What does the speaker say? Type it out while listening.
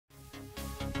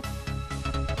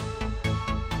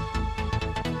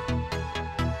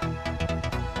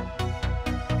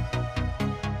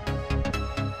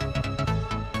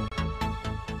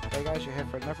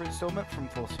for another instalment from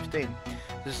Force 15.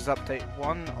 This is update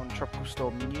 1 on Tropical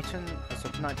Storm Newton as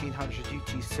of 1900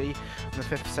 UTC on the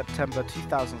 5th of September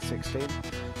 2016.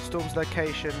 Storm's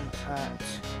location at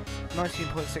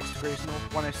 19.6 degrees north,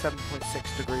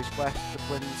 107.6 degrees west, with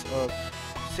winds of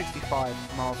 65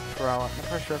 miles per hour and a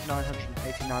pressure of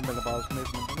 989 millibars,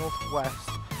 movement northwest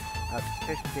at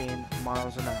 15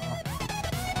 miles an hour.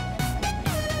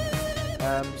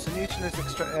 So Newton is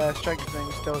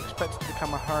strengthening, still expected to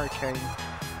become a hurricane.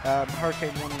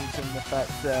 Hurricane warnings in effect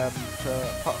for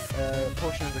a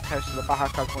portion of the coast of the Baja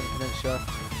California Peninsula.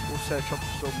 Also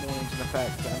tropical storm warnings in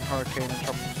effect, and hurricane and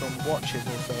tropical storm watches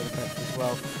also in effect as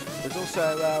well. There's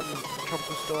also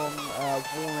tropical storm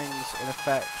warnings in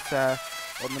effect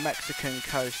on the Mexican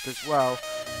coast as well,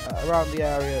 around the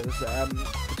areas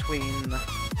between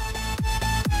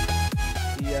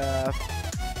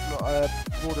the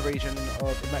border region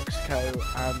of Mexico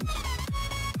and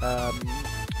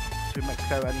between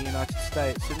Mexico and the United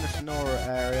States. In the Sonora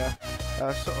area,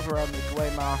 sort of around the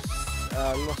Guaymas,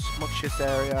 Los Mochis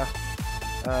area,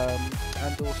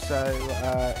 and also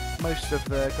most of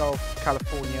the Gulf of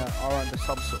California are under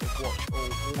some sort of watch or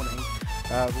warning.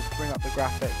 We'll bring up the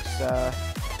graphics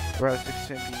relatively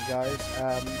soon for you guys.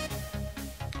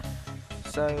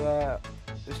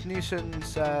 This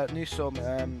Newton's new storm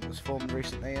was formed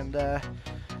recently, and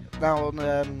now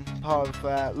on part of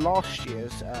last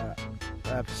year's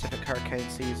Pacific hurricane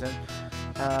season,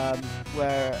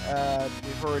 where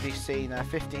we've already seen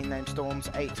 15 named storms,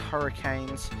 8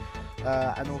 hurricanes,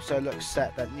 and also looks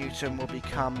set that Newton will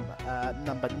become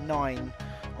number 9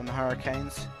 on the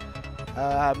hurricanes.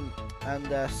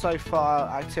 So far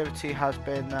activity has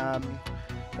been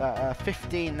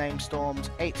 15 named storms,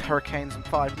 8 hurricanes and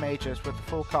 5 majors, with the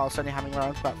forecast only having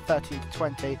around about 13 to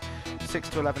 20, 6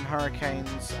 to 11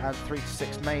 hurricanes and 3 to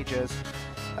 6 majors.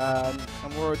 And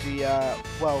we're already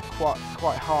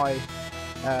quite high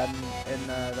in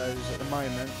those at the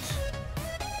moment.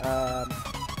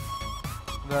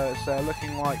 Though it's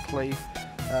looking likely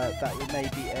that we may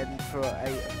be in for a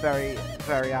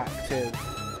very active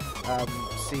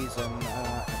season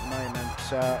at the moment.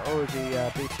 Already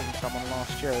beating someone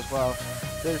last year as well.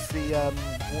 There's the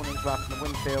warnings map in the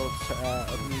wind fields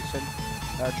of Newton.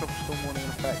 Tropical storm warning in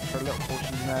effect for a little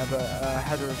portion there, but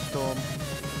ahead of the storm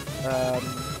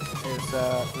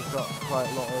we've got quite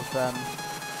a lot of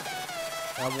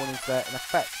warnings there in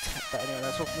effect. But anyway,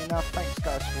 that's all from me now. Thanks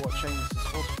guys for watching. This is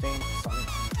Force 15 signing